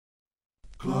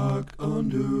Underwood.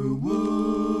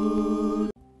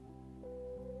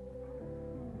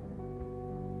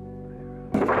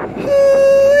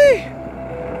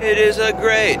 It is a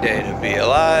great day to be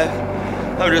alive.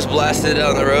 I'm just blasted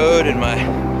down the road in my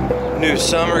new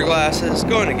summer glasses,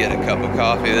 going to get a cup of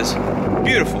coffee this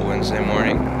beautiful Wednesday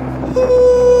morning.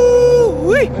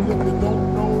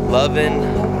 Loving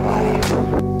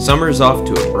life. Summer's off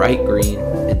to a bright green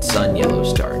and sun yellow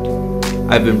start.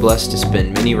 I've been blessed to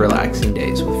spend many relaxing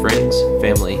days with friends,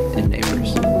 family, and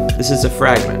neighbors. This is a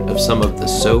fragment of some of the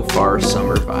so far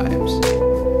summer vibes.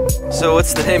 So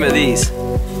what's the name of these?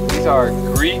 These are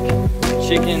Greek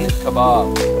chicken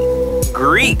kebab.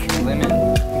 Greek? Lemon.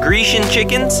 Grecian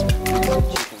chickens?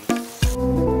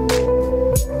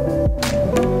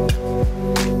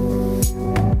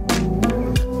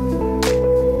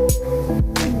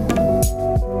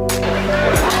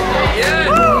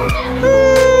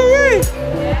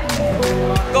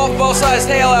 Golf ball sized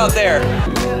hail out there.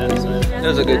 That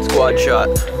was a good squad shot.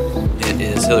 It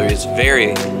is Hillary's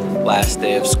very last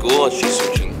day of school. She's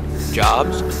switching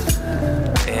jobs.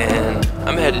 And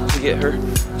I'm headed to get her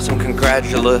some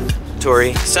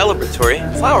congratulatory, celebratory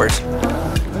flowers.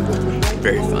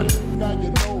 Very fun.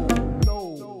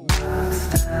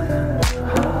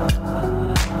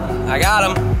 I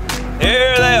got them.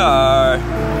 Here they are.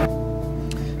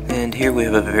 And here we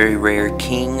have a very rare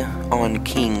king on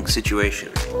king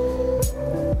situation.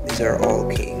 These are all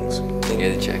kings.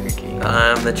 You're the checker king.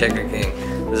 I'm the checker king.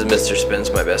 This is Mr. Spence,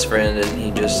 my best friend, and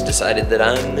he just decided that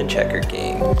I'm the checker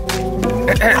king.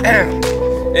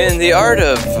 In the art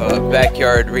of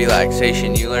backyard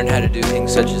relaxation, you learn how to do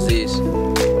things such as these.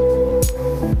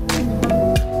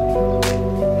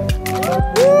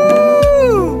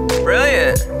 Woo!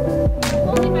 Brilliant!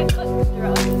 Only my foot was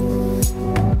thrown.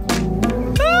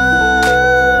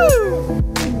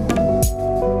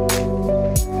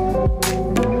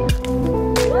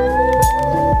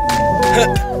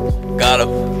 Got him.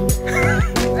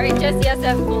 Alright, Jesse has to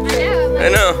have a full trip. I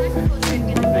know.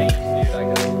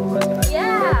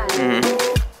 Yeah.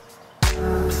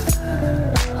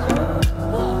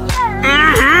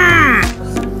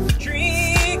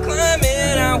 Tree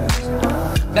climbing out,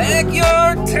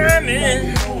 backyard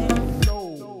timing.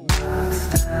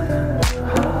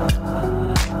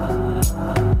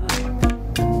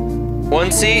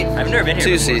 One seat? I've never been here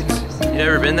Two before. seats. You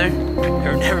never been there?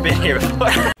 I've never been here before.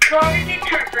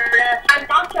 I'm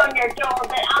knocking on your door,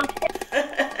 but I'm...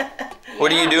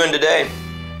 What are you doing today?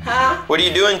 Huh? What are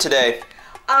you doing today?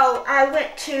 Oh, I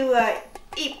went to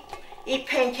eat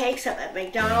pancakes up at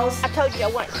McDonald's. I told you I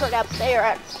went cut up there.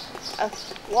 I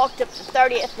walked up to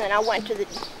 30th, and then I went to the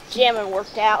gym and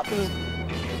worked out. And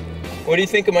What do you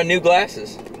think of my new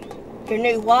glasses? your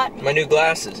new what? My new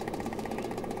glasses.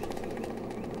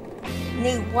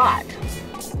 New what?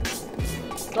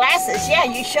 Glasses? Yeah,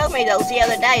 you showed me those the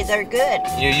other day. They're good.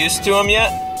 You used to them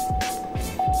yet?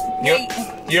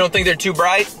 You don't think they're too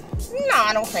bright? No,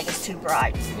 I don't think it's too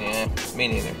bright. Yeah, me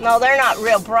neither. No, they're not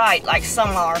real bright like some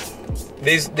are.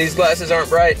 These glasses aren't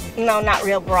bright? No, not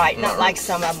real bright. Not like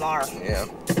some of them are. Yeah.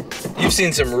 You've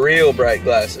seen some real bright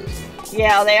glasses.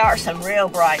 Yeah, they are some real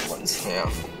bright ones. Yeah,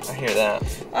 I hear that.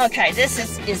 Okay, this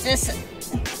is this...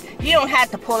 You don't have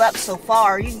to pull up so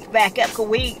far. You can back up, because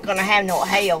we ain't gonna have no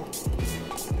hail,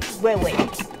 will we? I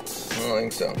don't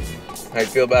think so. How you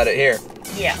feel about it here?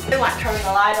 Yeah. I want to turn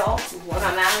the light off. When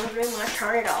I'm out of the room, I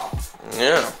turn it off.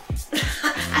 Yeah.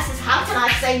 I says, how can I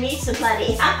save me some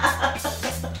money?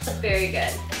 Very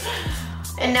good.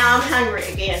 And now I'm hungry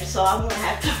again, so I'm gonna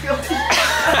have to go.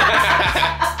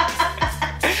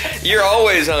 You're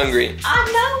always hungry. I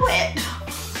know it.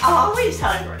 I'm always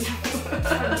hungry.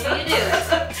 How do you do?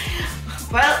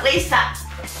 Well, at least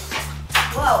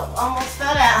whoa, almost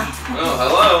fell down. Oh,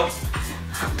 hello.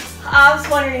 I was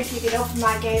wondering if you could open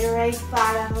my Gatorade,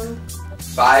 5 of them.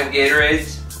 5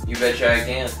 Gatorades? You betcha I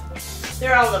can.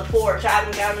 They're on the porch. I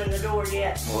haven't got them in the door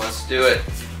yet. Well, let's do it.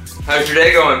 How's your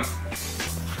day going?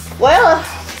 Well,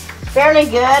 fairly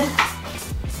good.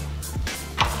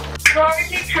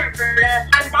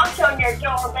 I'm knocking on your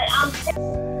door, but I'm...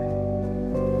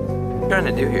 What are you trying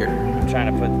to do here? I'm trying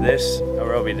to put this,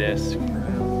 or it'll be this,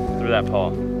 through that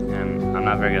pole. And I'm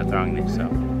not very good at throwing these, so.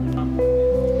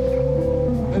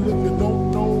 And if you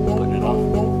don't know, Putting it on.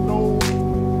 don't know.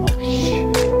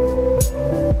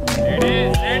 There it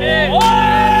is, there it is!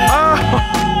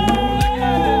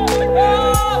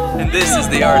 And this is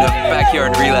the art of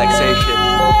backyard relaxation.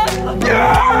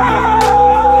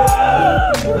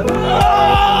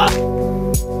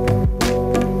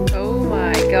 Oh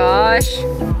my gosh.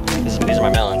 These are my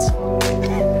melons.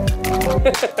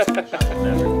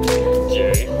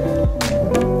 Jerry.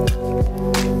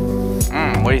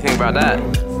 What do you think about that?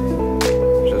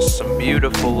 Just some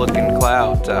beautiful looking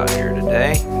clouds out here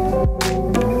today.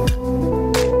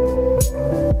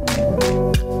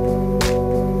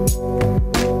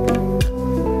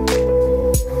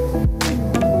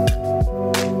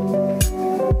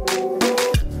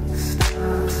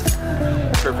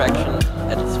 Perfection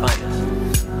at its finest.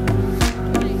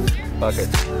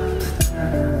 Buckets.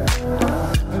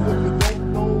 And if you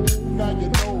don't know, now you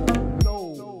know.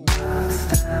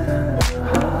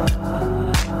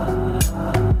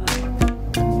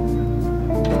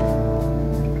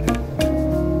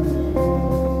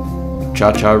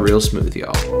 Cha-cha real smooth,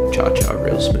 y'all. Cha-cha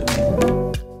real smooth.